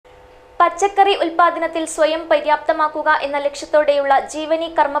പച്ചക്കറി ഉൽപാദനത്തിൽ സ്വയം പര്യാപ്തമാക്കുക എന്ന ലക്ഷ്യത്തോടെയുള്ള ജീവനി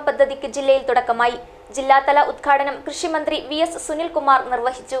കർമ്മ പദ്ധതിക്ക് ജില്ലയിൽ തുടക്കമായി. ജില്ലാതല ഉദ്ഘാടനം കൃഷിമന്ത്രി VS സുനിൽകുമാർ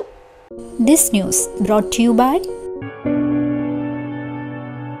നിർവഹിച്ചു. This news brought to you by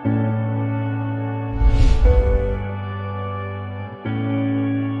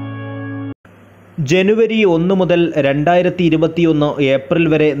ജനുവരി 1 മുതൽ 2021 ഏപ്രിൽ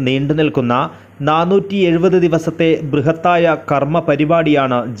വരെ നീണ്ടുനിൽക്കുന്ന 470 ദിവസത്തെ ബൃഹത്തായ കർമ്മ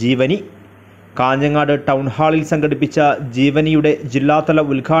പരിപാടിയാണ് ജീവനി. കാഞ്ഞങ്ങാട് ടൗൺ ഹാളിൽ സംഘടിപ്പിച്ച ജീവനിയുടെ ജില്ലാതല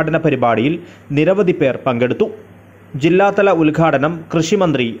ഉദ്ഘാടന പരിപാടിയിൽ നിരവധി പേർ പങ്കെടുത്തു. ജില്ലാതല ഉദ്ഘാടനം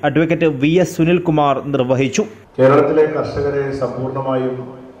കൃഷിമന്ത്രി അഡ്വക്കേറ്റ് VS സുനിൽകുമാർ നിർവഹിച്ചു. കേരളത്തിലെ കർഷകരെ സമ്പൂർണ്ണമായും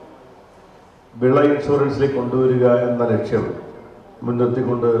വിള ഇൻഷുറൻസിലേക്ക് കൊണ്ടുവരിക എന്ന ലക്ഷ്യം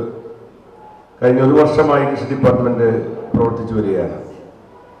മുൻനിർത്തിക്കൊണ്ട് കഴിഞ്ഞ 1 വർഷമായി കൃഷി ഡിപ്പാർട്ട്മെന്റ് പ്രവർത്തിച്ചു വരികയാണ്.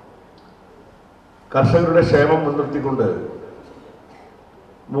 കർഷകരുടെ ക്ഷേമം മുൻനിർത്തിക്കൊണ്ട്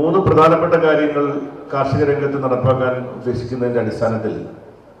 3 പ്രധാനപ്പെട്ട കാര്യങ്ങൾ കാർഷിക രംഗത്ത് നടപ്പാക്കാൻ ഉദ്ദേശിക്കുന്നതിൻ്റെ അടിസ്ഥാനത്തിൽ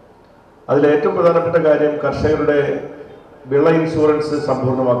അതിലേറ്റവും പ്രധാനപ്പെട്ട കാര്യം കർഷകരുടെ വിള ഇൻഷുറൻസ്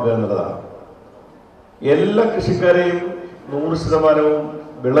സമ്പൂർണ്ണമാക്കുക എന്നുള്ളതാണ്. എല്ലാ കൃഷിക്കാരെയും 100%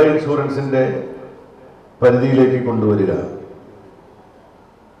 വിള ഇൻഷുറൻസിൻ്റെ പരിധിയിലേക്ക് കൊണ്ടുവരിക.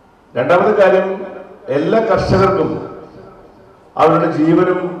 രണ്ടാമത്തെ കാര്യം, എല്ലാ കർഷകർക്കും അവരുടെ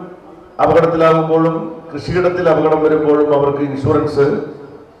ജീവനും അപകടത്തിലാകുമ്പോഴും കൃഷിയിടത്തിൽ അപകടം വരുമ്പോഴും അവർക്ക് ഇൻഷുറൻസ്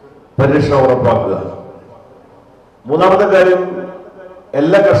പരിരക്ഷ ഉറപ്പാക്കുക. മൂന്നാമത്തെ കാര്യം,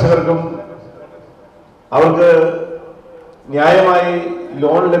 എല്ലാ കർഷകർക്കും അവർക്ക് ന്യായമായി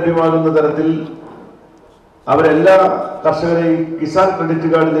ലോൺ ലഭ്യമാകുന്ന തരത്തിൽ അവരെല്ലാ കർഷകരെയും കിസാൻ ക്രെഡിറ്റ്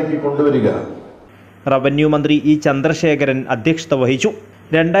കാർഡിലേക്ക് കൊണ്ടുവരിക. റവന്യൂ മന്ത്രി E. ചന്ദ്രശേഖരൻ അധ്യക്ഷത വഹിച്ചു.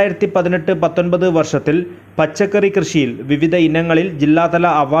 2018-19 വർഷത്തിൽ പച്ചക്കറി കൃഷിയിൽ വിവിധ ഇനങ്ങളിൽ ജില്ലാതല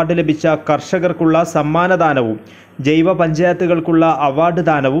അവാർഡ് ലഭിച്ച കർഷകർക്കുള്ള സമ്മാനദാനവും ജൈവ പഞ്ചായത്തുകൾക്കുള്ള അവാർഡ്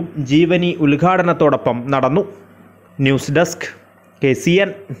ദാനവും ജീവനി ഉദ്ഘാടനത്തോടൊപ്പം നടന്നു. News desk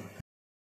KCN.